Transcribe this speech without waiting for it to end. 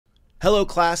Hello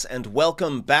class and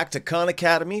welcome back to Khan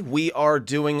Academy. We are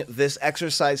doing this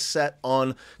exercise set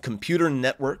on computer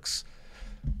networks.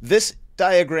 This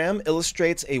diagram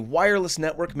illustrates a wireless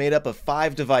network made up of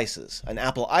 5 devices: an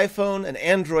Apple iPhone, an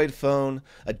Android phone,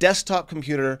 a desktop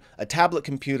computer, a tablet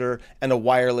computer, and a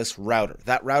wireless router.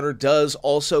 That router does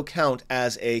also count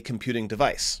as a computing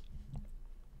device.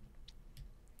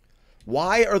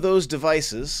 Why are those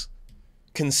devices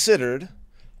considered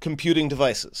computing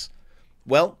devices?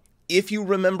 Well, if you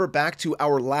remember back to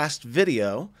our last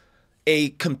video,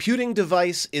 a computing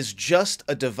device is just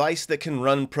a device that can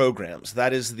run programs.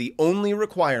 That is the only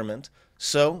requirement.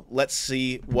 So let's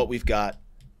see what we've got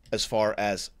as far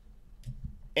as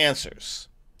answers.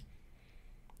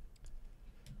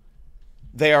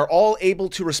 They are all able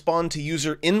to respond to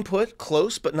user input,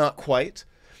 close but not quite.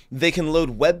 They can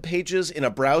load web pages in a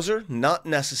browser, not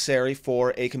necessary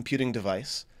for a computing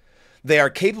device. They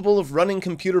are capable of running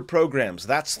computer programs.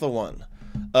 That's the one.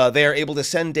 They are able to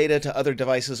send data to other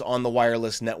devices on the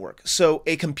wireless network. So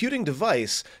a computing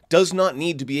device does not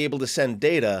need to be able to send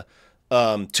data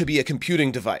to be a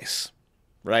computing device,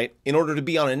 right? In order to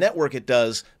be on a network, it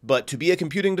does. But to be a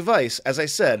computing device, as I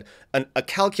said, a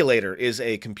calculator is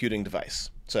a computing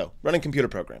device. So running computer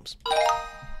programs.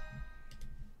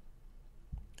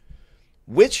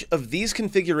 Which of these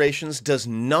configurations does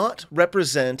not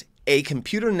represent a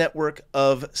computer network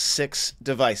of 6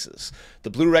 devices?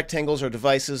 The blue rectangles are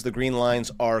devices, the green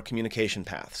lines are communication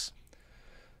paths.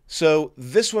 So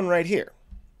this one right here,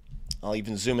 I'll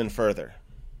even zoom in further.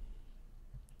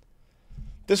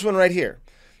 This one right here,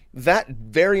 that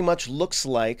very much looks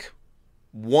like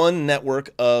one network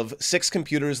of 6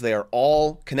 computers. They are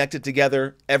all connected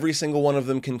together. Every single one of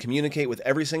them can communicate with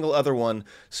every single other one.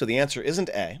 So the answer isn't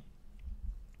A.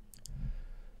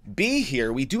 B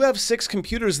here, we do have 6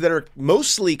 computers that are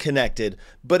mostly connected,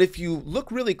 but if you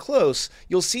look really close,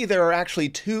 you'll see there are actually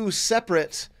 2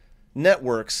 separate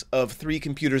networks of 3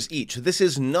 computers each. This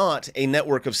is not a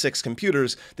network of 6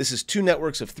 computers. This is 2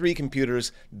 networks of 3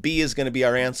 computers. B is going to be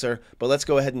our answer, but let's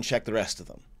go ahead and check the rest of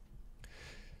them.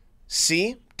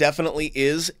 C definitely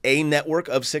is a network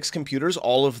of 6 computers.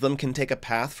 All of them can take a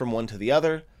path from one to the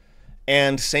other.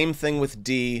 And same thing with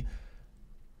D.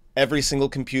 Every single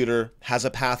computer has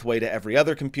a pathway to every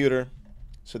other computer.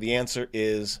 So the answer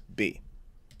is B.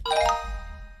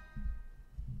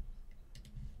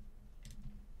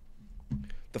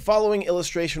 The following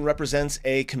illustration represents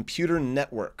a computer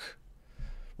network.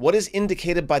 What is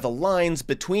indicated by the lines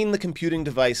between the computing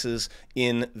devices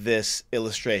in this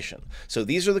illustration? So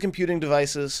these are the computing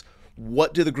devices.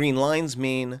 What do the green lines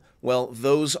mean? Well,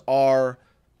 those are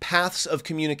paths of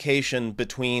communication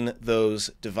between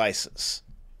those devices.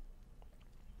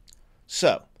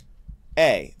 So,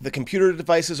 A, the computer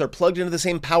devices are plugged into the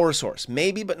same power source.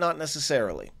 Maybe, but not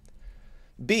necessarily.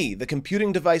 B, the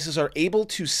computing devices are able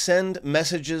to send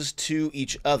messages to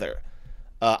each other.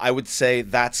 I would say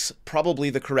that's probably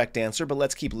the correct answer, but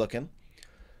let's keep looking.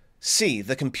 C,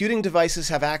 the computing devices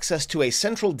have access to a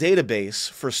central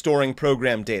database for storing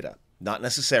program data. Not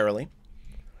necessarily.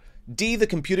 D, the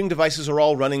computing devices are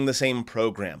all running the same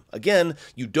program. Again,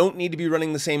 you don't need to be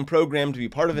running the same program to be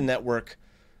part of a network.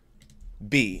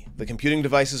 B, the computing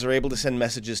devices are able to send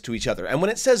messages to each other. And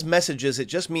when it says messages, it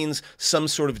just means some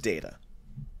sort of data.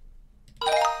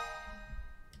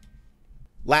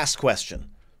 Last question.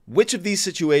 Which of these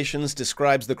situations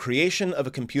describes the creation of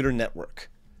a computer network?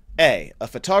 A, a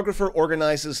photographer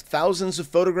organizes thousands of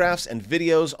photographs and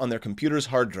videos on their computer's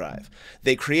hard drive.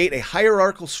 They create a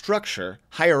hierarchical structure,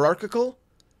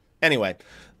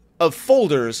 of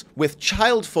folders with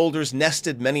child folders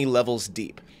nested many levels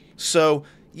deep. So,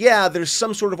 yeah, there's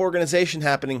some sort of organization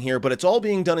happening here, but it's all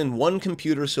being done in one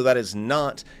computer, so that is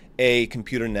not a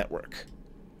computer network.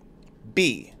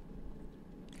 B,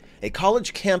 a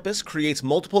college campus creates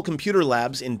multiple computer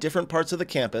labs in different parts of the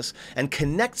campus and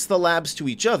connects the labs to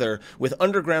each other with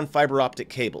underground fiber optic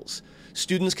cables.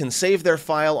 Students can save their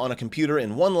file on a computer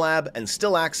in one lab and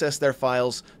still access their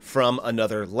files from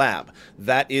another lab.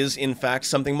 That is, in fact,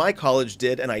 something my college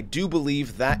did, and I do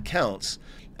believe that counts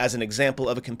as an example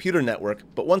of a computer network,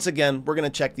 but once again, we're going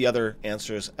to check the other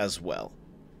answers as well.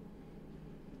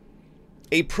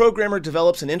 A programmer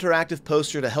develops an interactive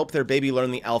poster to help their baby learn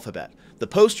the alphabet. The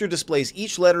poster displays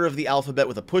each letter of the alphabet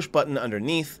with a push button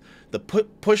underneath. The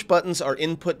push buttons are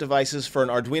input devices for an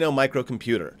Arduino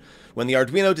microcomputer. When the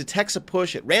Arduino detects a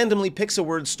push, it randomly picks a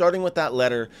word starting with that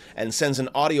letter and sends an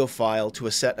audio file to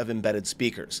a set of embedded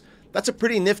speakers. That's a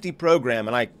pretty nifty program,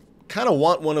 and I kind of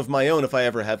want one of my own if I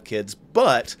ever have kids,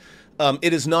 but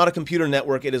it is not a computer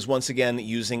network. It is once again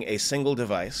using a single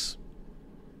device.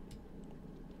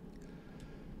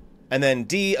 And then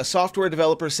D, a software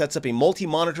developer sets up a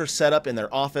multi-monitor setup in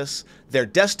their office. Their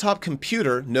desktop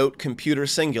computer, note computer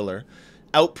singular,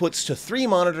 outputs to 3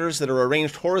 monitors that are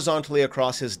arranged horizontally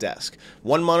across his desk.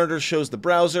 One monitor shows the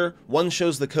browser, one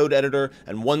shows the code editor,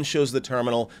 and one shows the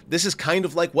terminal. This is kind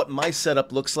of like what my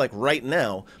setup looks like right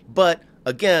now, but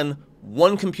again,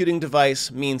 one computing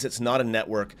device means it's not a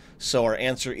network, so our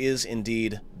answer is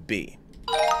indeed B.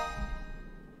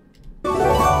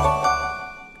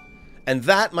 And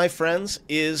that, my friends,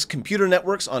 is computer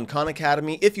networks on Khan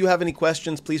Academy. If you have any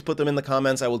questions, please put them in the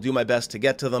comments. I will do my best to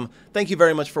get to them. Thank you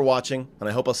very much for watching, and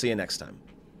I hope I'll see you next time.